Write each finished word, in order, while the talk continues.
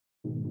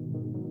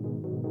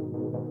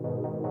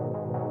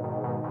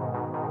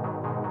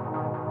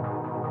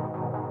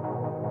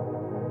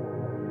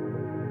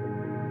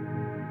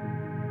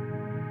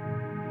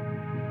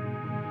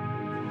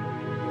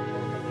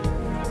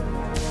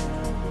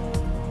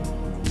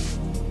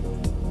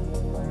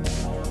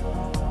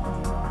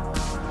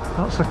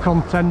That's a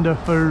contender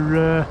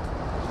for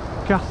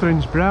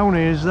Catherine's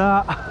brownie, is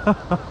that?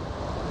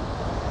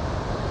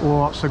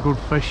 Oh, that's a good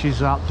fish, is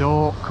that?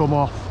 Don't come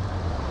off.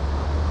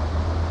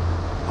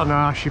 I know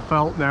how she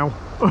felt now.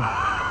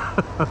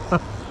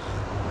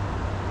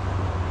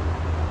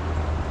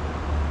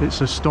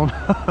 It's a stun.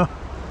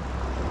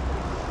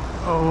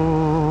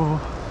 Oh,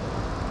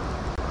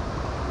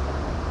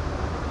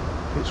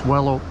 it's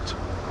well hooked,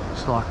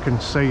 so I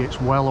can see it's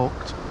well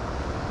hooked.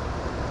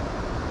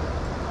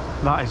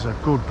 That is a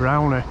good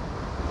brownie.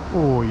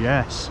 Oh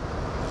yes,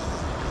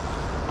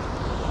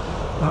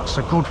 that's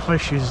a good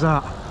fish, is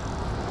that?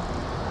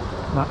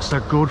 That's a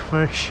good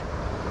fish.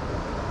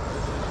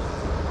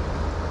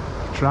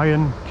 Try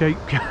and keep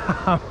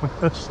calm.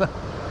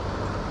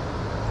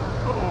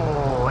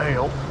 Oh,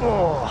 hell.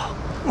 Oh.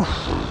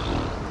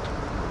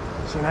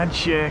 It's an head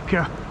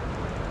shaker.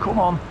 Come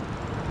on.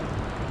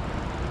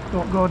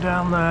 Don't go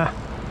down there.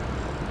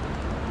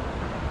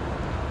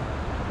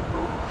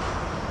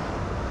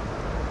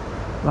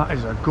 That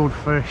is a good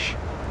fish.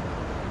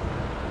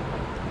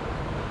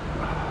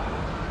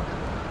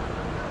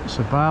 It's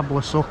a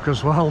barbless hook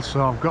as well,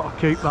 so I've got to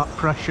keep that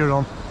pressure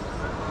on.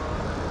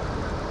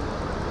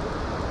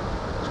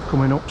 It's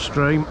coming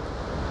upstream.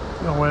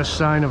 Nowhere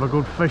sign of a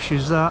good fish,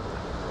 is that?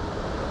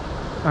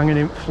 Hanging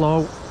in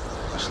float.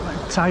 It's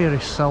like tire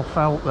himself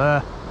out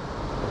there.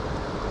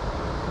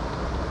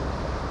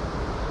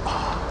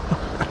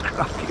 Oh, a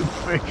cracking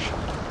fish.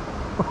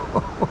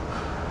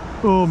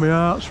 Oh, my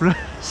heart's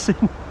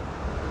racing.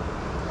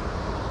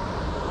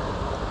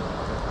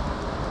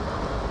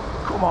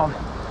 Come on.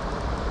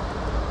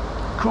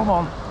 Come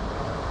on.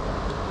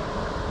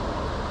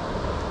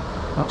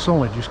 That's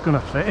only just going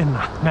to fit in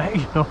that net,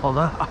 you know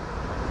that.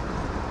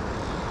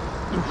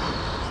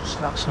 Oof,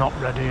 that's not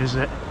ready, is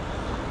it?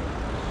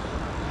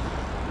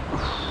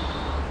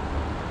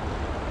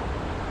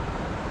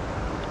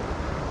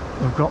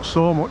 We've got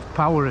so much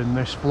power in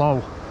this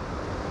flow.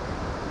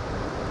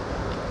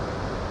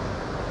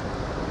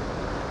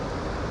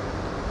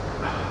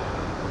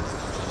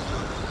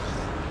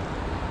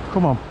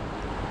 Come on.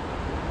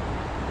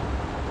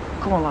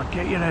 Come on, lad,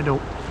 get your head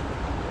up.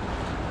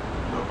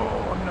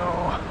 Oh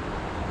no.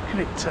 Look at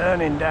it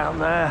turning down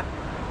there.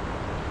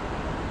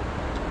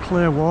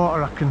 Clear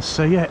water, I can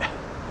see it.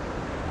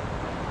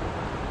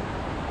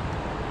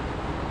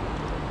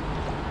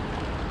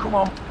 Come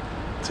on.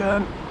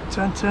 Turn,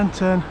 turn, turn,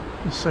 turn.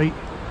 You see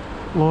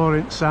lower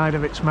inside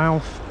of its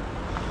mouth.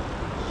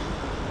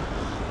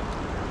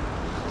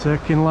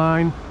 Taking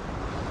line.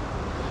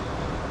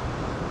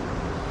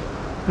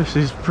 This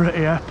is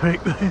pretty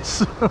epic,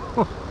 this.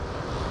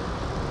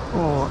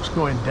 Oh, it's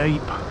going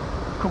deep.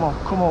 Come on,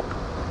 come up.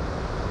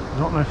 I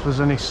don't know if there's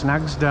any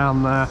snags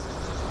down there.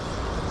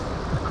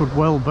 There could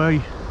well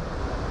be.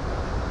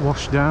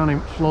 Washed down in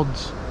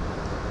floods.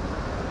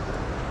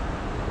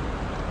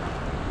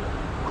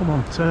 Come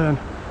on, turn.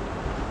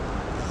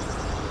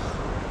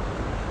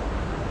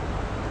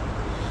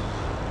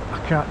 I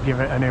can't give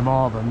it any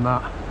more than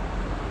that.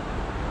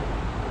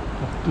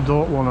 I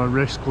don't want to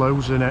risk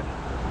losing it.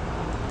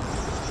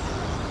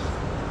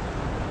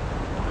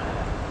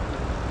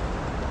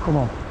 Come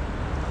on.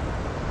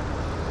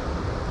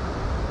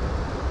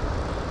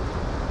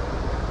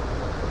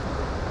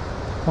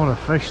 What a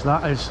fish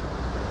that is.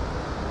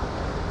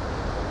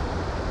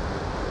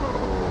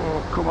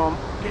 Oh, come on,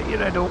 get your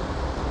head up.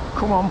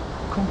 Come on,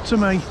 come to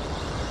me.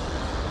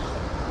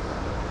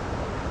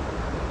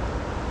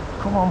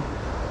 Come on,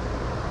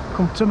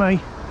 come to me.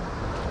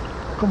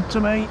 Come to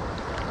me.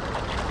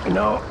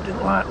 No,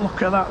 didn't like the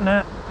look of that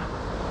net.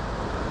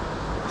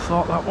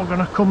 Thought that were going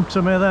to come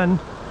to me then.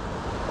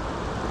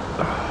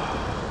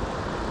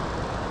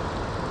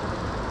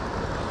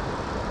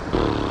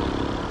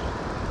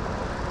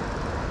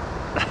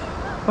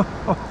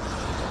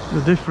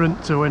 They're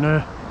different to in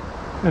a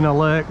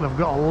lake. They've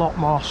got a lot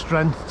more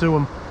strength to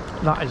them.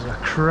 That is a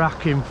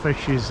cracking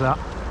fish, is that?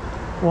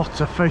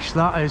 What a fish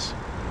that is.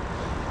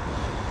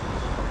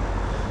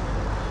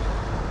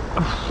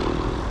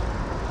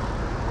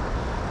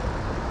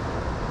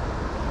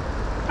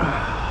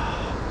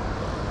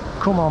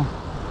 Come on.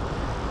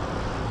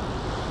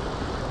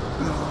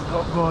 No,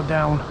 don't go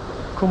down.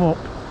 Come up.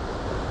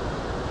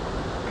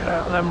 Get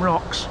out of them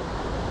rocks.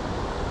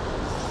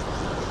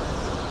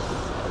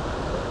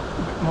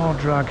 A bit more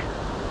drag.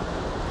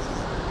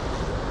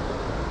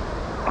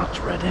 That's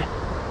ready.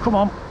 Come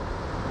on.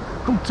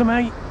 Come to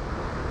me.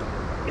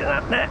 Get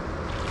that net.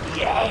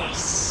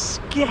 Yes!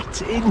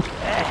 Get in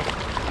there.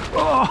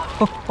 Oh.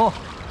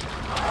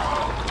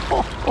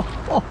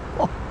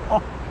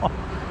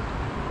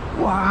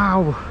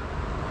 Wow.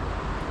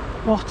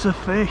 What a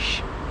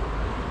fish.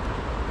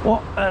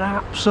 What an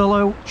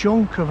absolute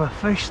chunk of a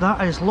fish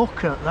that is.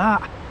 Look at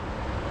that.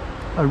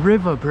 A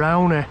river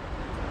brownie.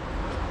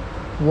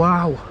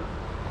 Wow.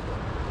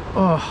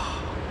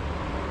 Oh.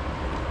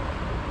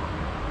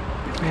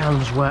 My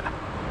hand's wet.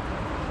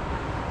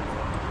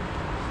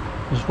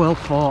 It was well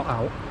thought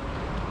out.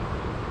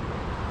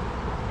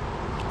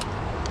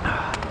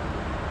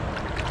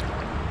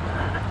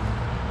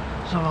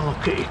 Let's have a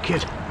look at you,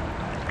 kid.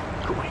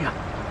 Come here.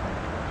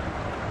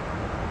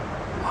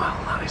 Wow,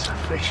 that is a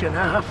fish and a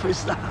half,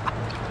 is that?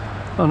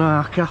 I know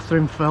how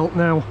Catherine felt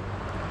now.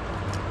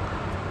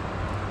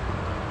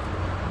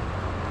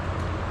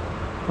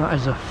 That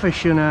is a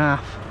fish and a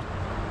half.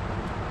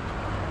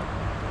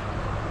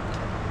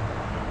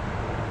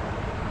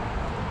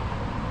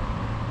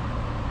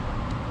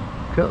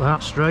 Look at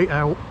that, straight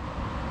out.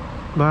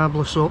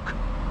 Marvellous hook.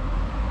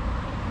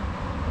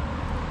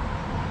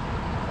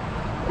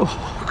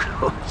 Oh,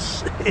 God's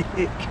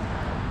sake.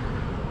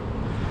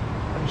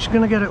 I'm just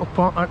going to get it up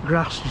on that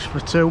grass just for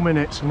 2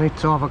 minutes. I need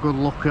to have a good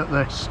look at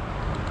this.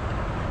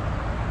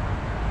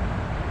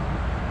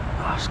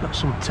 Oh, it's got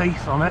some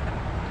teeth on it.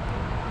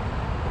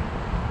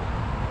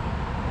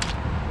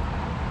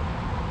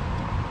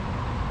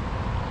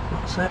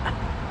 That's it.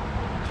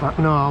 In fact,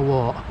 no, I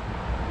won't.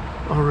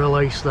 I'll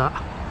release that.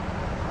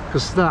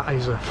 Because that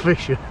is a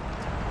fisher.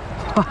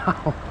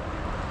 Wow.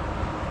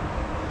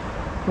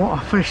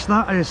 What a fish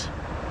that is.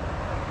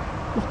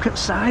 Look at the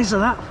size of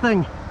that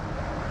thing.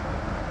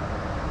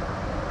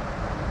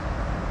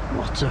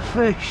 What a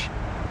fish.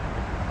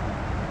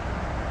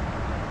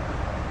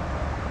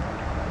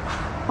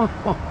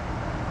 Oh,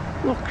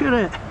 look at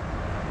it.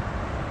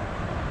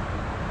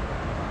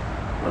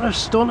 What a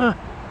stunner.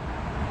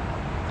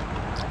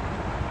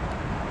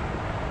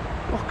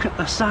 Look at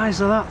the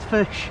size of that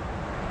fish.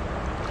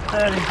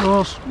 There he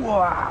goes.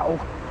 Wow.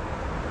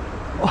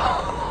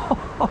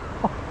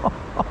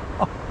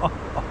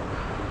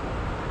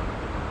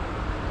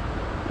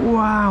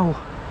 Wow.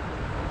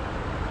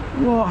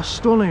 What a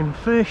stunning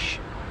fish.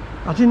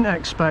 I didn't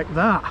expect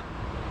that.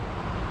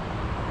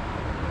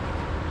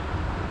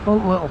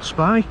 One little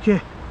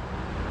spiky.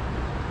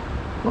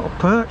 Little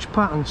perch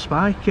pattern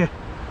spiky.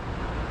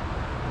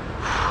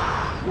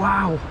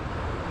 Wow.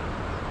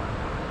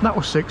 That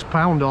was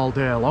 £6 all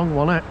day long,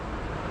 wasn't it?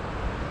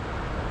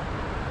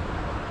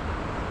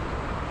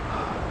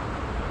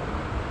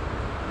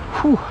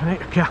 Whew, I need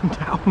to calm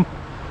down.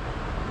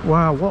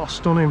 Wow, what a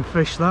stunning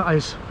fish that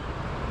is.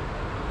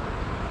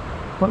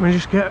 Let me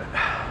just get...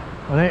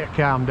 I need to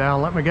calm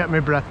down. Let me get my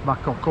breath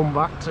back. I'll come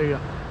back to you.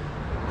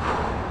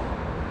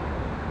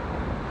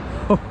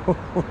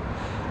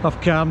 I've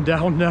calmed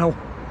down now.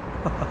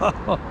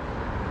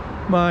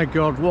 My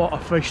God, what a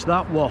fish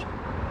that was.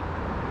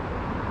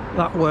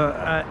 That were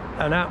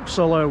an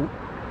absolute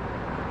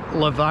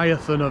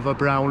leviathan of a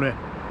brownie.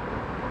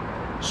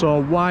 So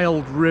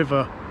Wild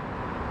River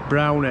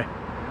brownie.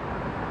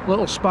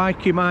 Little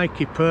spiky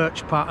Mikey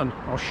perch pattern.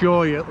 I'll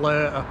show you it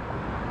later.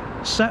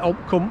 Setup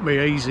couldn't be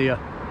easier.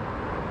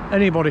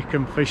 Anybody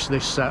can fish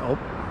this setup.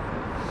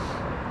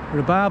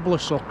 With a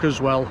barbless hook as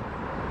well.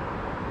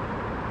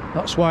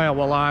 That's why I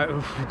was like,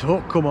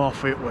 don't come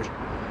off it. Was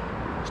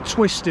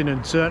twisting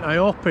and turning. I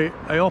hope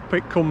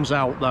it comes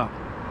out that.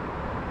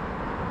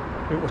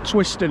 It was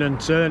twisting and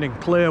turning,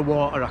 clear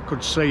water, I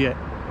could see it.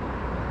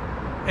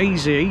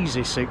 Easy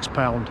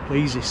 £6,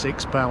 easy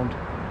 £6.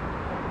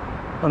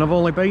 And I've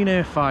only been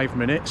here 5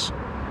 minutes.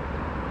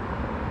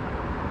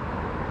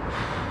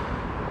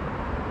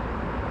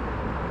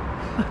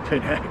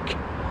 Flipping heck.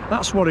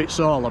 That's what it's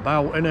all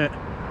about, isn't it?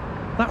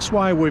 That's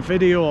why we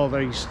video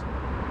these,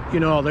 you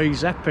know,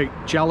 these epic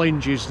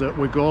challenges that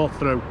we go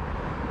through,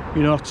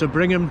 you know, to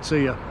bring them to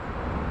you.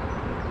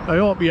 I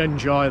hope you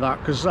enjoy that,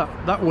 because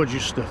that was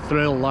just a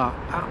thrill, that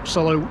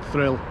absolute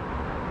thrill.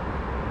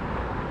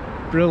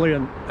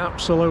 Brilliant,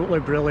 absolutely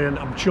brilliant.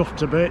 I'm chuffed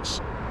to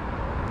bits.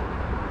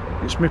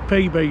 It's my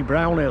PB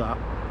brownie, that.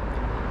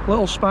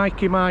 Little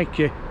spiky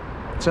Mikey,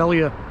 I tell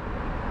you,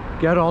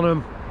 get on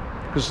them,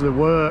 because they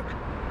work.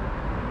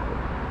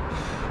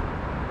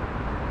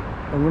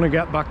 I'm going to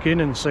get back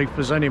in and see if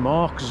there's any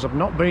more, because I've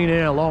not been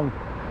here long.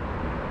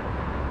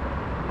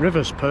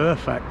 River's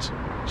perfect.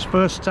 It's the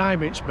first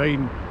time it's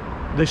been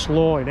this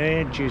low in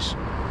ages,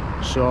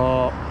 so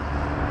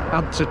I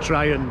had to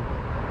try and,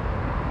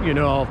 you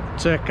know,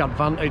 take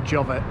advantage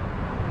of it.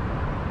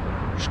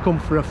 Just come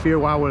for a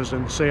few hours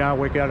and see how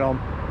we get on.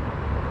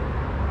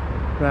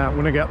 Right, I'm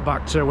gonna get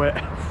back to it.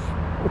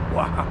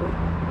 Wow,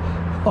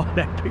 what an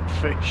epic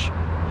fish.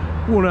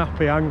 One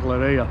happy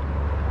angler here,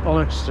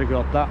 honest to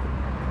God.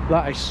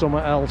 That is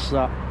something else,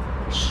 that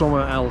something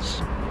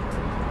else.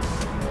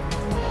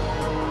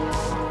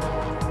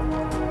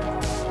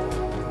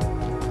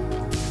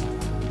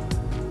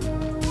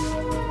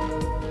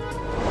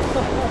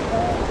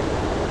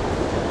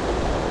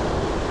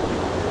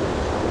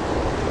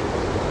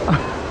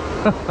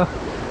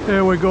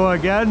 Here we go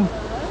again.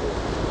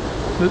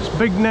 There's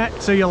big net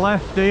to your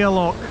left here,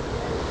 look.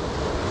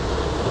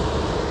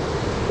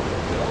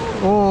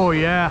 Oh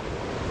yeah,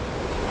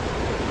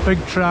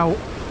 big trout.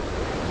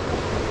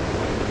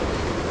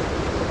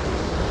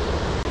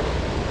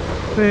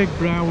 Big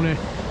brownie. Look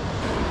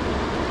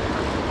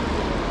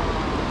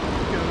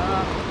at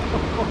that.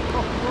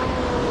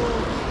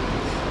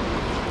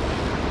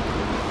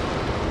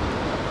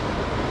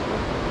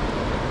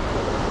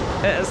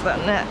 There's that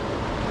net.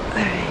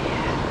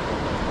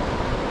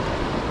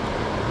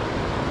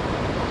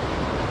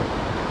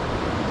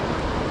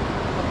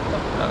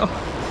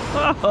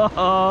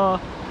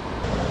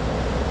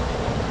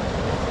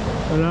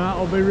 And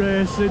that'll be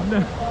racing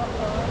now.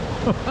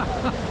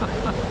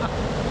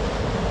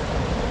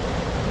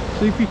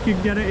 See if you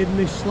can get it in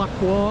this slack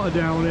water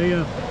down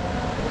here.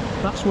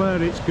 That's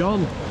where it's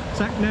gone.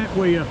 Take net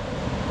with you.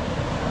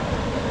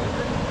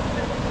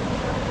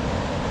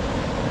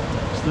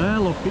 It's there,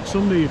 look, it's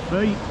under your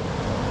feet.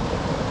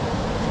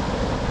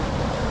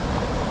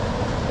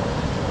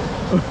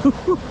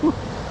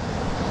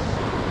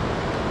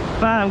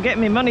 Wow, I'm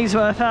getting my money's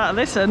worth out of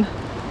this one.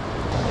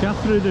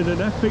 Catherine in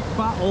an epic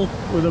battle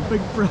with a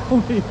big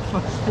brownie in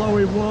fast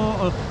flowing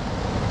water.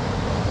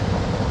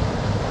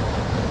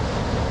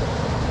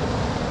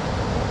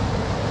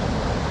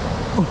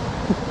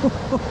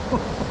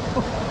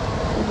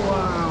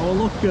 Wow,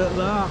 look at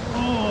that.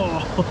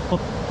 Oh.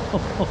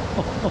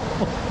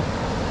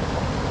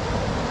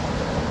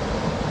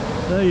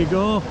 There you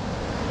go.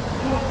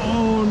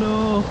 Oh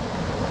no.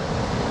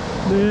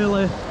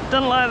 Nearly.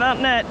 Doesn't like that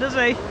net, does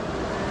he?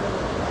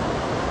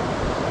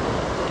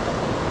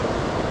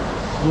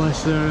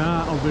 Bless her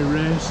heart, I'll be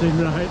racing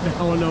right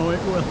now, I know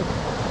it will.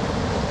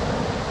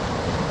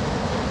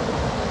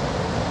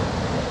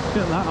 Look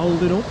at that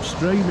holding up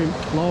streaming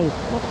flow.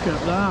 Look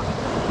at that.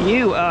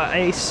 You are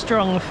a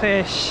strong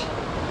fish.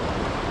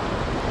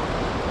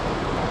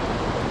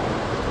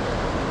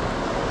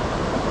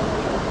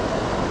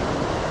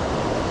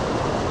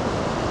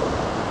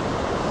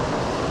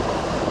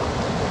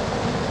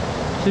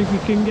 See if you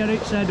can get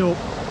its head up.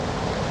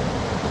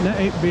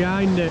 Net it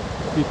behind it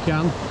if you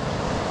can.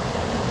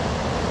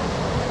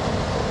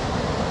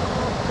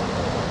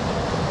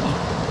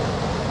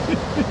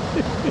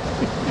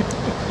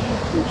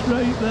 It's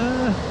right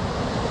there.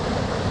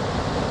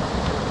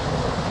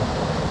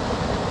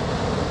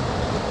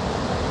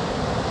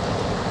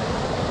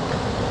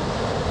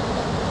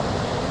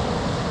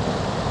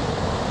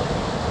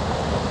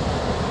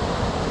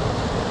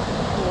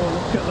 Oh,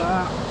 look at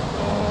that.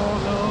 Oh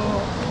no.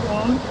 Come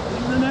on.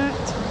 In the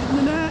net. In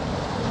the net.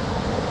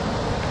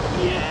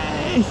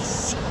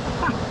 Yes.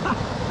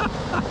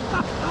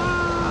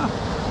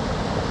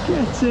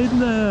 Get in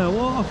there.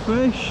 What a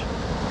fish.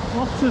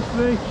 What a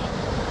fish.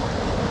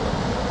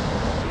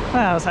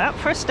 How's that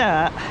for a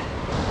start?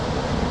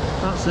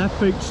 That's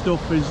epic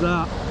stuff, is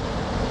that?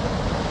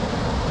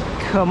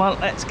 Come on,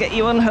 let's get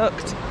you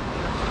unhooked.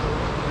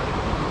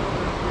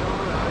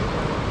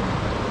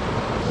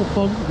 Up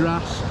on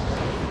grass.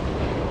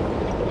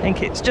 I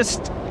think it's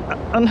just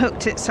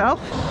unhooked itself.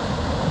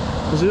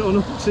 Has it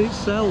unhooked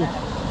itself?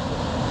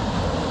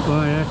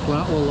 Oh heck,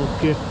 that will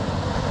lucky.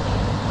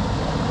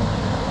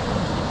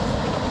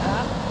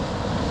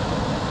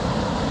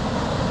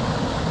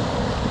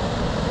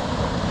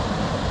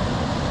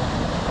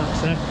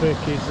 That's epic,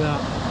 is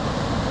that?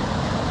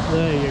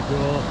 There you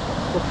go.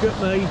 Look at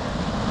me.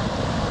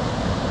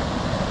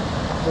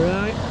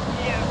 Right,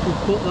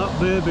 we'll put that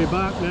baby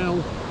back now.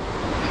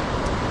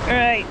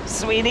 Right,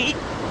 sweetie.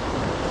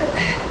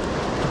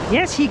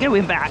 Yes, you're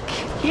going back.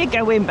 You're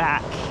going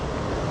back.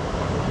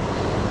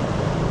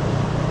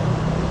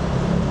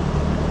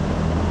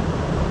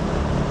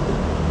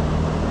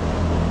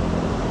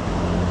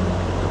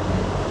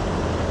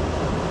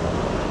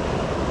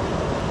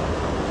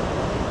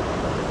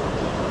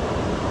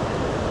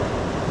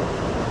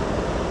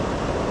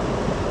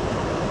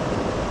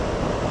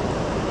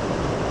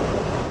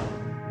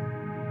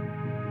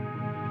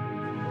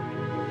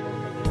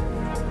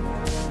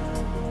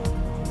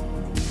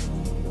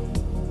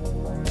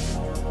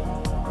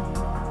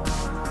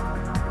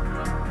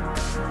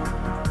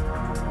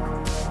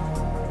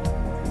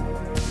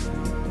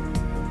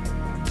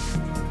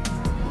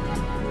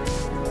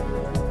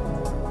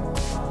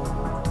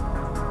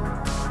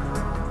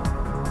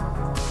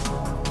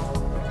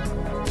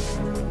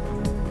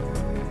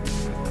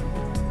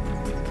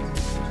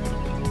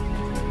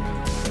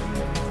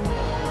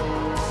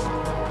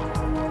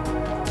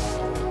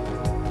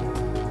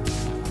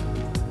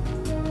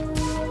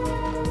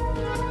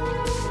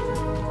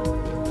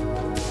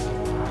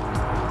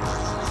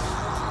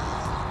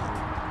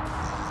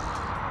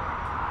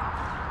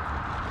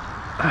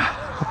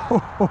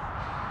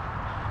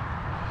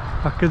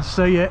 I can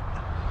see it.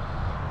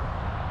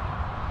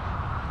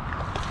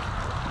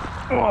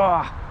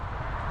 Oh.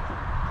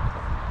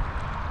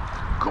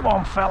 Come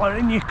on fella,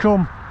 in you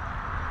come.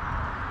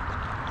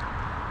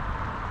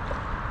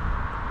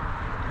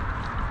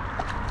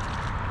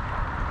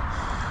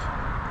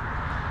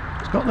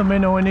 He's got the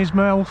minnow in his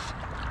mouth.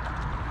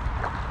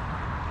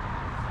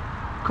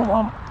 Come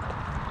on.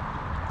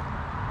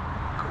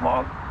 Come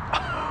on.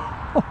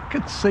 I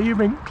can see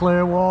him in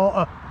clear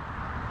water.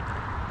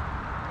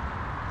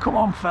 Come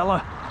on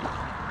fella.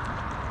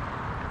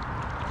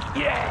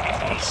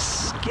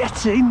 Yes,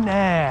 get in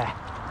there.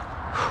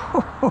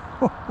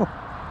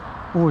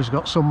 Oh, he's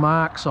got some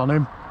marks on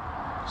him.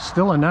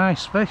 Still a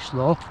nice fish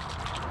though.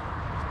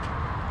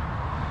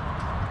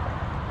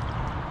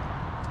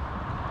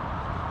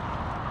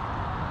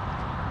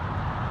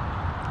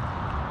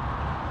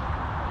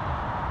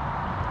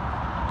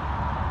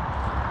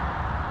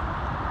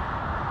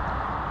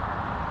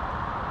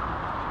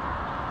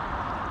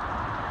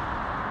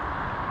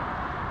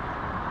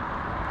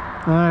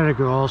 There it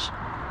goes.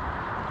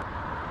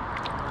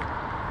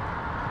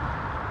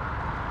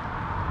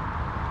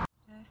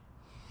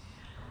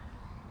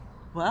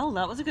 Well,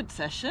 that was a good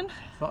session.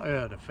 Thought I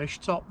heard a fish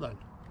top then.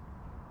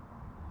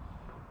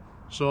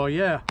 So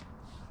yeah,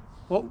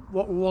 what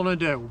we want to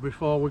do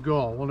before we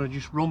go, I want to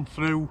just run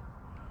through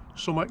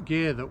some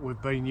gear that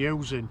we've been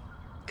using.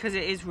 Because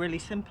it is really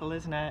simple,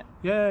 isn't it?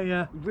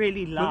 Yeah.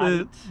 Really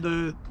light.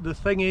 But the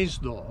thing is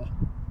though,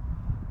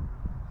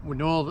 we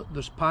know that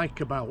there's pike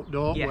about,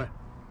 don't we?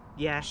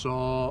 Yeah.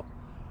 So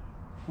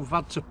we've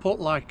had to put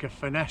like a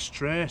finesse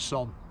trace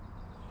on.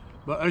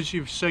 But as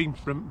you've seen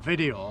from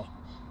video,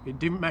 it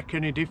didn't make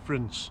any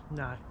difference.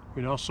 No.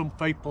 You know, some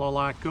people are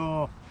like,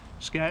 oh,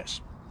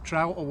 skates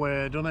trout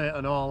away, doesn't it,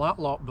 and all that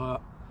lot,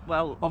 but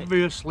well,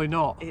 obviously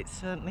not. It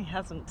certainly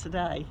hasn't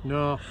today.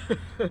 No.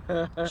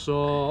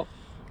 So,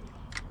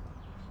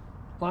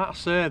 like I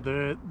say,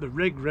 the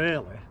rig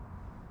really.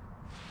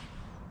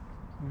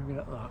 You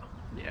get that?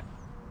 Yeah.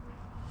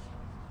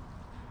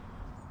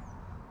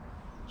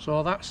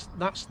 So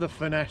that's the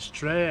finesse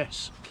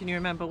trace. Can you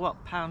remember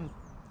what pound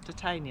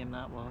titanium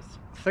that was?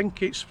 I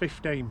think it's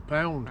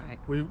 £15. Right.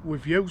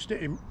 We've used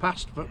it in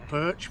past for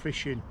perch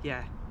fishing.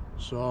 Yeah.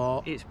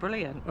 So it's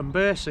brilliant. And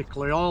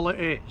basically all it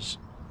is,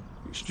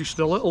 it's just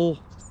a little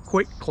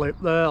quick clip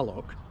there,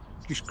 look,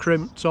 just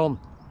crimped on.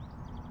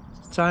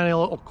 Tiny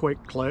little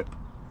quick clip,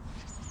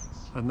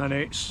 and then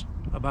it's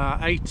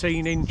about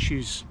 18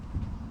 inches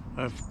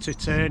of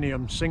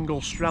titanium,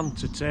 single strand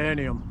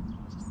titanium,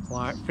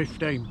 like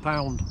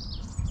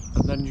 £15,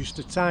 and then just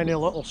a tiny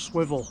little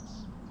swivel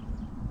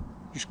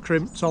just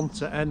crimped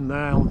onto end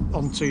there,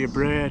 onto your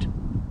braid,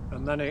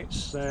 and then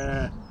it's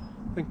I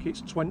think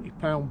it's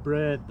 £20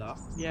 braid, that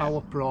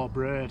Power Pro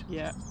braid.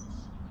 Yeah.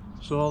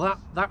 So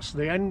that's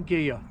the end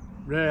gear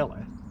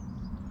really.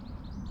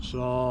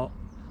 So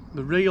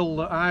the reel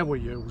that I were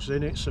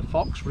using, it's a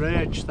Fox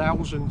Rage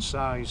 1000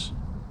 size.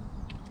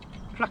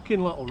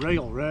 Cracking little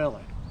reel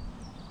really.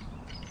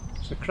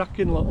 It's a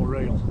cracking little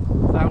reel.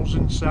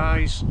 1000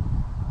 size.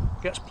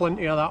 Gets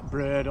plenty of that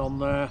braid on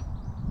there.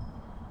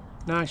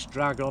 Nice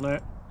drag on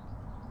it.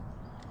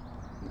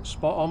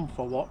 Spot on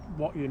for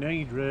what you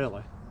need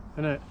really,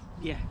 isn't it?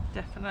 Yeah,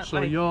 definitely.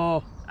 So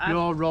your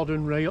rod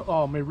and reel,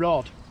 oh my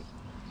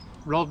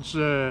rod's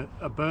a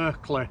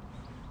Berkeley.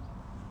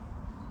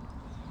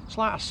 It's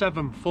like a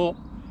 7 foot,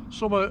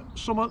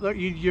 something that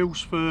you'd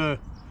use for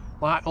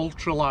like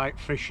ultralight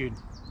fishing,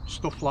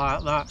 stuff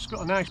like that. It's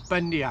got a nice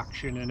bendy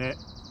action in it,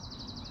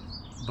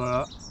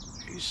 but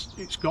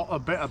it's got a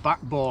bit of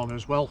backbone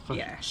as well for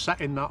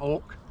setting that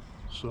hook.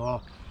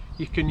 So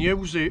you can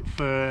use it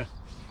for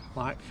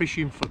like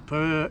fishing for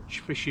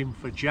perch, fishing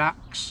for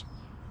jacks,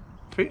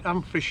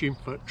 and fishing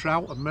for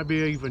trout, and maybe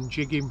even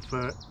jigging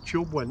for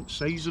chub when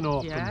season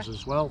opens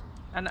as well.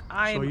 And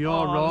I'm so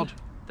your on rod,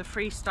 the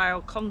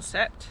Freestyle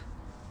Concept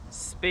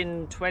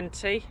Spin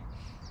 20,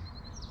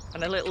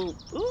 and a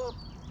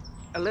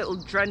little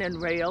Drennan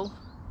reel,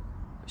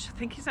 which I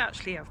think is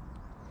actually a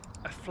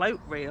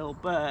float reel,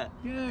 but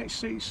yeah,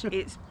 it's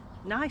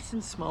nice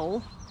and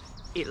small.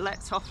 It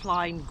lets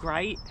offline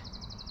great.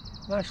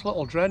 Nice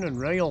little Drennan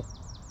reel.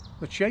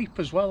 They're cheap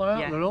as well,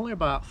 aren't they? They're only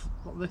about,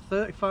 what, they're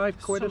 35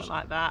 quid. Something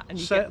like that. And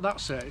you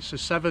that's it, it's a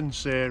 7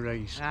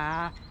 series.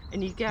 And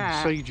you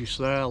get... see just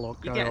there, look.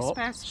 You get a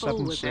spare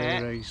spool with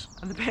series.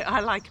 And the bit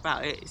I like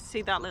about it is,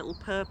 see that little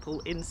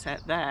purple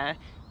inset there?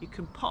 You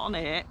can put on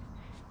it,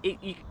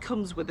 it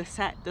comes with a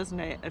set,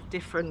 doesn't it, of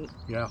different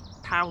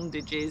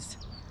poundages.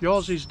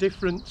 Yours is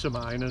different to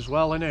mine as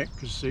well, isn't it?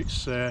 Because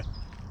it's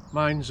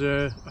mine's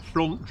a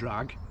front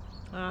drag.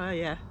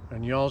 Yeah.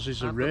 And yours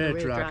is a rear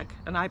drag.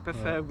 And I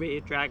prefer rear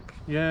drag.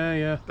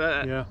 Yeah.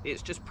 But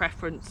it's just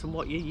preference and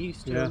what you're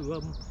used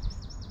to,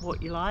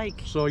 what you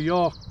like. So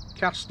your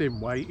casting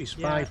weight is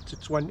 5 to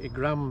 20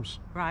 grams.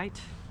 Right.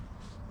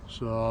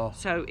 So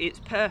it's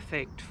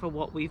perfect for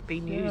what we've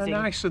been using.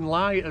 Nice and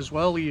light as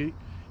well. You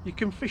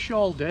can fish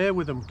all day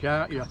with them,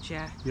 can't you?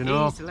 Yeah, you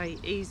know?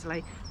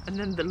 Easily. And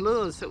then the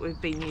lures that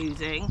we've been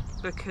using,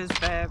 because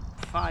they're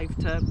 5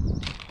 to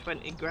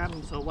 20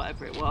 grams or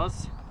whatever it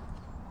was.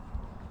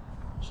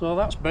 So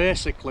that's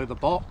basically the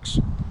box.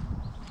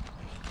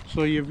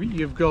 So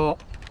you've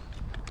got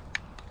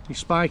your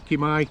spiky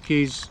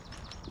Mikeys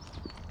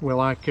with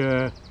like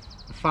a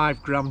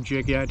 5 gram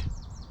jig head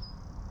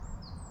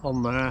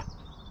on there.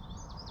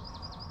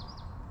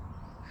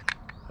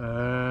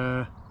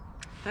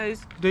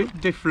 Those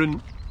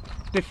different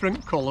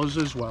colours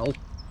as well.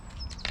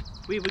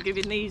 We were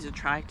giving these a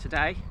try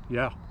today.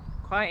 Yeah.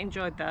 Quite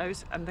enjoyed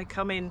those, and they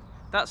come in,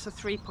 that's a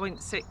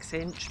 3.6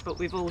 inch, but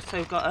we've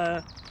also got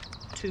a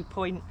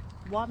 2.1,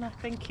 I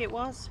think it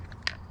was.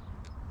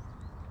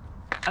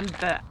 And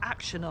the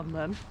action on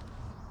them,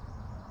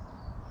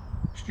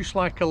 it's just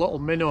like a little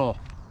minnow.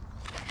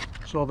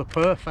 So they're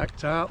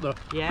perfect, aren't they?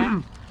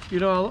 Yeah. You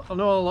know,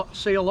 I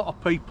see a lot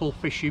of people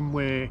fishing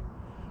with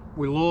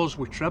lures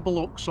with treble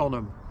hooks on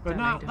them,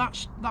 and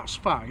that's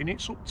fine.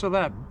 It's up to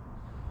them.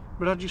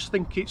 But I just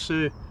think it's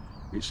a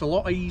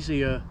lot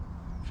easier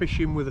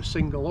fishing with a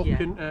single hook, Yeah.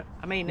 isn't it?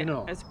 I mean, You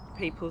know. as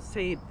people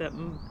see that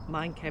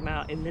mine came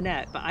out in the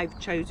net, but I've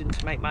chosen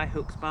to make my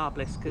hooks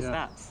barbless because Yeah.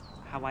 that's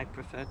how I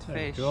prefer to There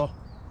fish. you go.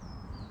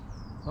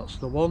 That's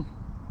the one.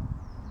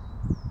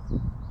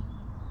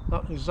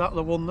 Is that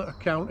the one that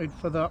accounted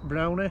for that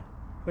brownie?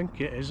 I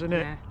think it is, isn't it?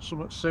 Yeah.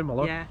 Something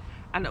similar. Yeah,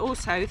 and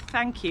also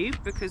thank you,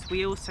 because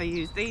we also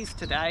use these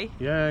today.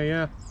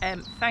 Yeah.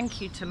 Thank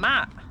you to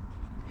Matt,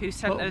 who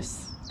sent Little-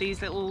 us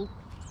these little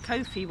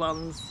Kofi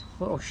ones.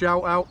 Little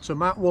shout out to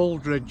Matt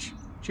Waldridge.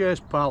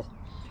 Cheers, pal.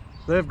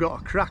 They've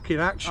got a cracking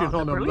action Oh,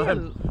 on they're them.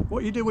 brilliant.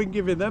 What are you doing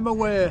giving them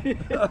away?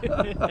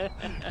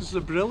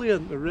 They're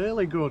brilliant. They're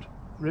really good.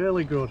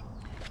 Really good.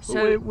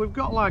 So- But we've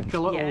got like a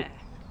little Yeah,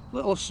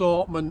 little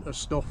assortment of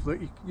stuff that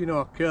you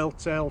know, curl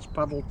tails,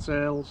 paddle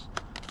tails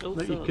all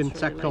that you sorts, can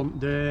take really. on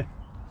day.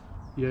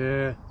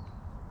 Yeah.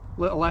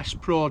 Little S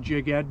Pro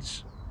jig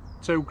heads,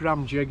 2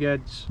 gram jig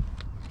heads.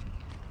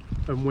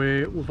 And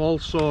we've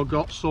also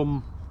got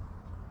some.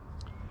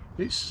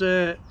 It's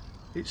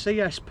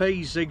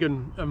ESP zig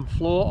and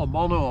floater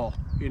mono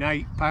in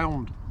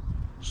 £8.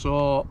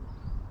 So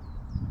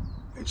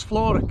it's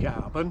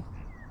fluorocarbon,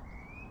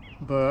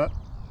 but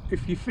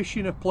if you're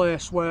fishing a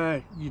place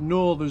where you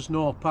know there's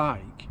no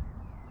pike,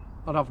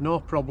 I'd have no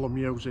problem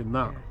using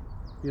that.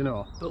 You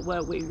know. But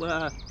where we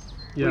were,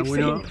 Yeah, we've we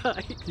seen know.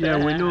 pike Yeah,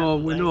 we there, know.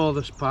 haven't We know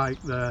there's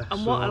pike there.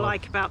 And what I so-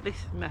 like about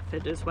this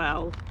method as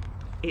well,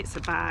 it's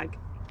a bag.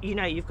 You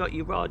know, you've got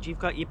your rod, you've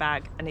got your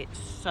bag, and it's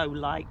so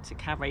light to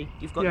carry.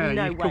 You've got Yeah,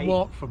 no you weight. can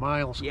walk for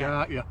miles, Yeah,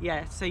 can't you?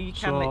 yeah. So you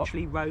can So-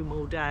 literally roam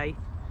all day.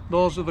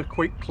 Those are the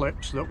quick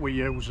clips that we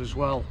use as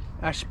well.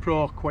 S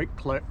Pro quick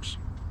clips,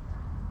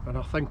 and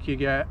I think you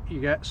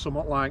get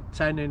something like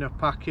 10 in a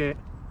packet,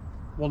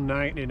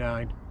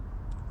 £1.99.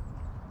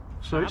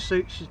 So Fab.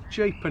 it's a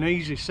cheap and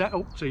easy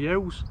setup to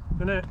use,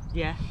 isn't it?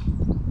 Yeah,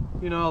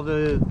 You know,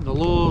 the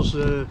lures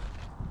are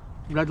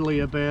readily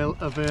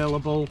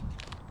available.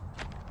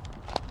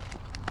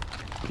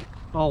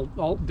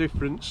 All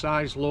different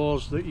size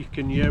lures that you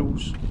can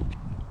use.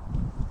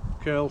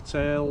 Curl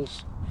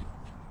tails,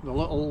 the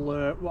little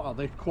what are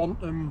they?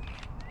 Quantum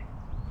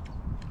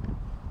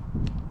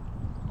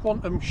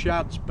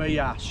shads,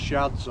 BS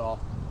shads or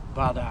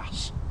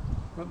badass.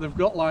 But they've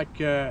got like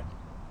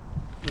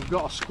they've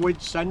got a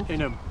squid scent in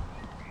them.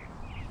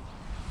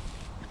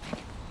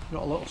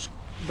 Got a little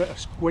bit of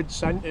squid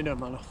scent in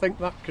them, and I think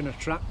that can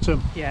attract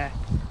them. yeah.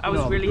 I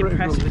was No, really pretty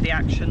impressed good. with the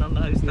action on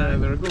those though. Yeah,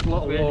 they're a good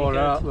little Really lure, good.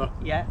 aren't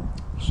they? Yeah,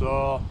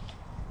 So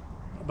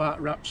about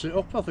wraps it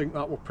up. I think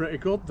that were pretty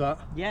good. That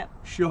yeah.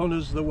 shown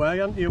us the way,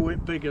 haven't you,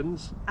 with big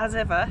uns? As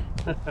ever,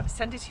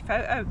 send us your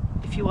photo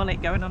if you want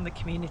it going on the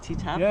community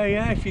tab.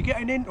 Yeah. If you're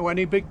getting into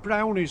any big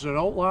brownies or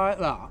out like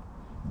that,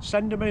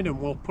 send them in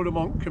and we'll put them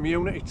on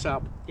community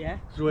tab. Yeah.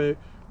 'Cause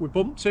we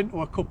bumped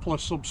into a couple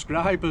of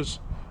subscribers,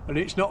 and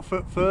it's not for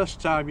the first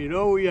time, you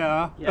know.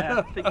 Yeah. Yeah,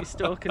 I think you're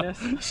stalking us.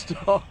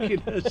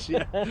 Stalking us,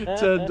 yeah.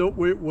 Turned up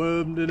with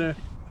worm, didn't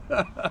he?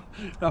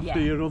 After Yeah.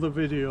 your other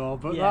video,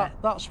 but Yeah.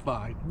 that's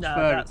fine. It's No,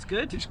 fair. that's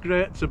good. It's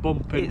great to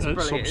bump It's into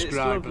brilliant. It's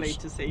subscribers. lovely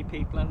to see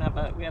people and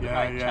we had a Yeah,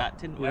 right yeah. chat,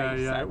 didn't we? Yeah,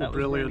 So it that was was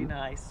really brilliant.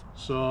 nice.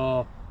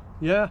 So,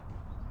 yeah,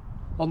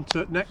 on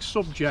to the next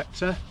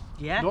subject, eh?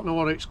 Yeah. Don't know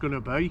what it's going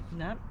to be.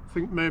 No. I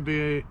think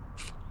maybe,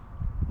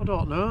 I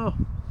don't know,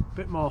 a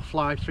bit more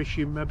fly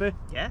fishing maybe.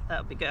 Yeah, that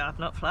would be good. I've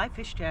not fly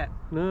fished yet.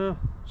 No,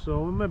 so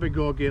we'll maybe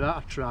go give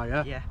that a try,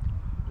 eh? Yeah.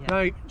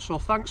 Right, so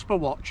thanks for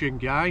watching,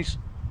 guys.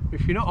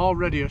 If you're not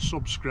already a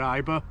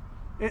subscriber,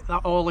 hit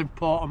that all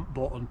important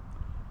button,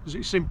 because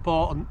it's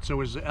important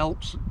to us. It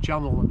helps the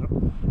channel,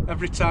 and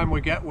every time we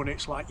get one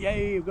it's like,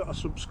 yay, you've got a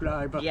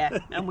subscriber. Yeah,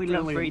 and we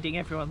love Brilliant. reading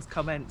everyone's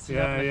comments and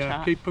having a Yeah,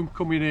 chat. keep them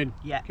coming in.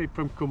 Yeah. Keep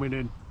them coming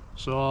in.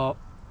 So,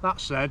 that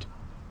said,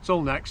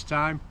 till next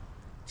time,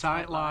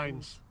 tight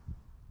lines.